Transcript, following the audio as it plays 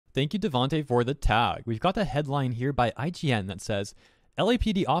Thank you, Devontae, for the tag. We've got a headline here by IGN that says,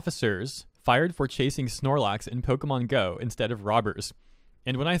 LAPD officers fired for chasing Snorlax in Pokemon Go instead of robbers.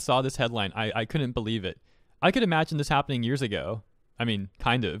 And when I saw this headline, I couldn't believe it. I could imagine this happening years ago. I mean,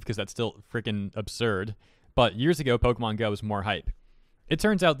 kind of, because that's still freaking absurd. But years ago, Pokemon Go was more hype. It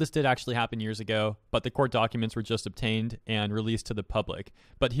turns out this did actually happen years ago, but the court documents were just obtained and released to the public.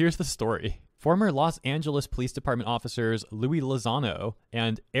 But here's the story. Former Los Angeles Police Department officers Louis Lozano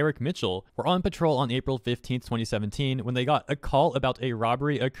and Eric Mitchell were on patrol on April 15, 2017, when they got a call about a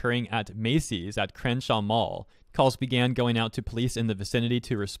robbery occurring at Macy's at Crenshaw Mall. Calls began going out to police in the vicinity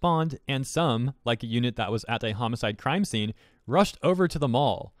to respond, and some, like a unit that was at a homicide crime scene, rushed over to the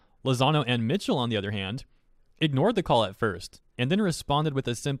mall. Lozano and Mitchell, on the other hand, ignored the call at first, and then responded with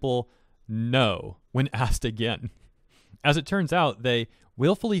a simple no when asked again. As it turns out, they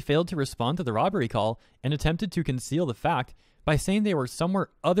willfully failed to respond to the robbery call and attempted to conceal the fact by saying they were somewhere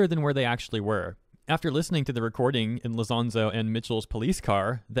other than where they actually were. After listening to the recording in Lozano and Mitchell's police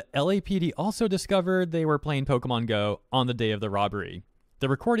car, the LAPD also discovered they were playing Pokemon Go on the day of the robbery. The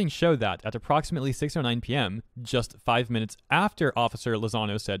recording showed that at approximately 6:09 p.m., just 5 minutes after Officer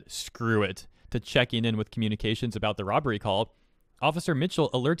Lozano said "screw it" to checking in with communications about the robbery call, Officer Mitchell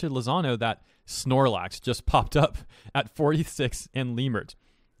alerted Lozano that Snorlax just popped up at 46 and Lemert.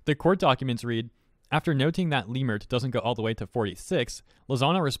 The court documents read, after noting that Lemert doesn't go all the way to 46,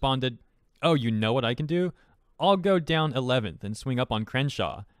 Lozano responded, "Oh, you know what I can do? I'll go down 11th and swing up on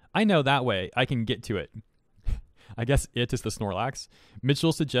Crenshaw. I know that way I can get to it." I guess it is the Snorlax.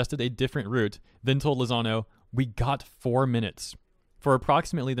 Mitchell suggested a different route, then told Lozano, "We got 4 minutes." For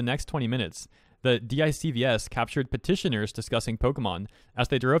approximately the next 20 minutes, the DICVS captured petitioners discussing Pokemon as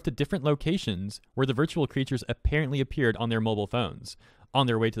they drove to different locations where the virtual creatures apparently appeared on their mobile phones. On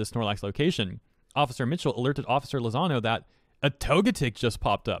their way to the Snorlax location, Officer Mitchell alerted Officer Lozano that a Togetic just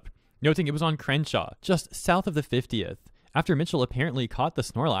popped up, noting it was on Crenshaw, just south of the 50th. After Mitchell apparently caught the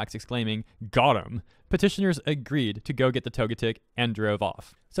Snorlax, exclaiming, "Got him!" petitioners agreed to go get the Togetic and drove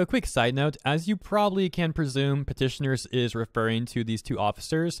off. So quick side note, as you probably can presume, petitioners is referring to these two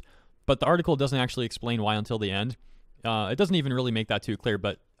officers, but the article doesn't actually explain why until the end. It doesn't even really make that too clear,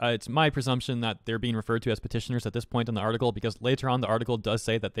 but it's my presumption that they're being referred to as petitioners at this point in the article, because later on the article does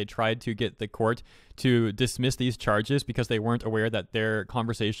say that they tried to get the court to dismiss these charges because they weren't aware that their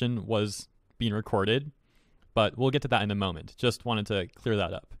conversation was being recorded. But we'll get to that in a moment. Just wanted to clear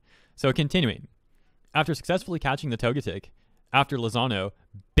that up. So continuing. After successfully catching the Togetic, after Lozano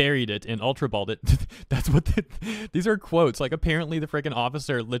buried it and Ultra Balled it, that's what these are quotes. Like, apparently the freaking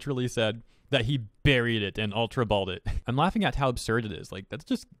officer literally said that he buried it and Ultra Balled it. I'm laughing at how absurd it is. Like, that's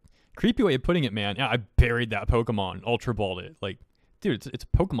just creepy way of putting it, man. Yeah, I buried that Pokemon, Ultra Balled it. Like, dude, it's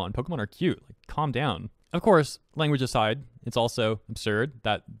Pokemon. Pokemon are cute. Like, calm down. Of course, language aside, it's also absurd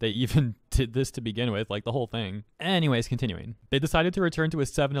that they even did this to begin with, like the whole thing. Anyways, continuing. They decided to return to a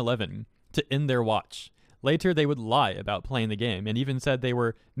 7-Eleven to end their watch. Later, they would lie about playing the game and even said they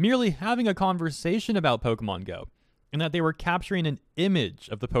were merely having a conversation about Pokemon Go and that they were capturing an image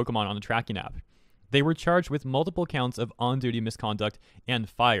of the Pokemon on the tracking app. They were charged with multiple counts of on-duty misconduct and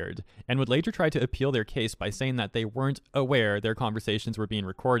fired, and would later try to appeal their case by saying that they weren't aware their conversations were being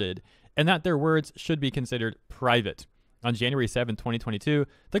recorded and that their words should be considered private. On January 7, 2022,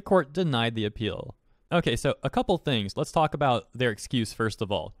 the court denied the appeal. Okay, so a couple things. Let's talk about their excuse first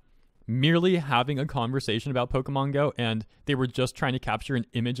of all. Merely having a conversation about Pokemon Go, and they were just trying to capture an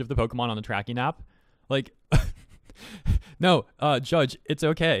image of the Pokemon on the tracking app. Like, no, Judge, it's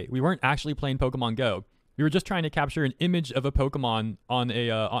okay. We weren't actually playing Pokemon Go. We were just trying to capture an image of a Pokemon on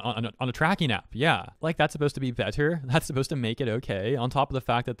a tracking app. Yeah, like that's supposed to be better. That's supposed to make it okay, on top of the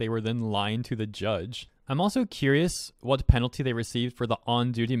fact that they were then lying to the judge. I'm also curious what penalty they received for the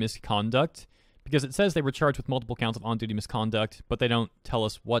on-duty misconduct, because it says they were charged with multiple counts of on-duty misconduct, but they don't tell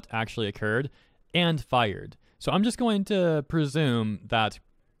us what actually occurred, and fired. So I'm just going to presume that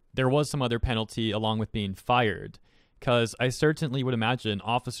there was some other penalty along with being fired, because I certainly would imagine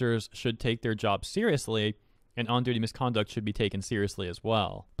officers should take their job seriously, and on-duty misconduct should be taken seriously as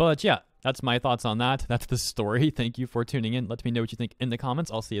well. But yeah, that's my thoughts on that. That's the story. Thank you for tuning in. Let me know what you think in the comments.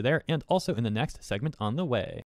 I'll see you there, and also in the next segment on the way.